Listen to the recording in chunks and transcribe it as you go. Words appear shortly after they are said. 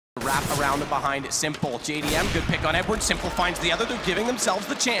Wrap around behind s1mple. JDM, good pick on Edward. s1mple finds the other. They're giving themselves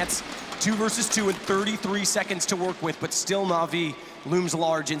the chance. 2 versus 2 and 33 seconds to work with, but still Na'Vi looms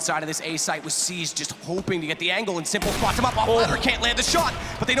large inside of this A site with C's just hoping to get the angle, and s1mple spots him up off ladder, can't land the shot,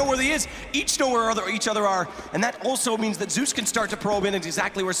 but they know where he is. Each know where each other are, and that also means that Zeus can start to probe in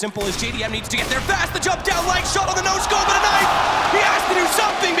exactly where s1mple is. JDM needs to get there fast. The jump down, leg shot on the no-scope, and a knife! He has to do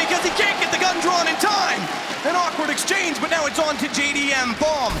something because he can't get the gun drawn in time. An awkward exchange, but now it's on to JDM.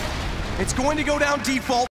 Bomb. It's going to go down default.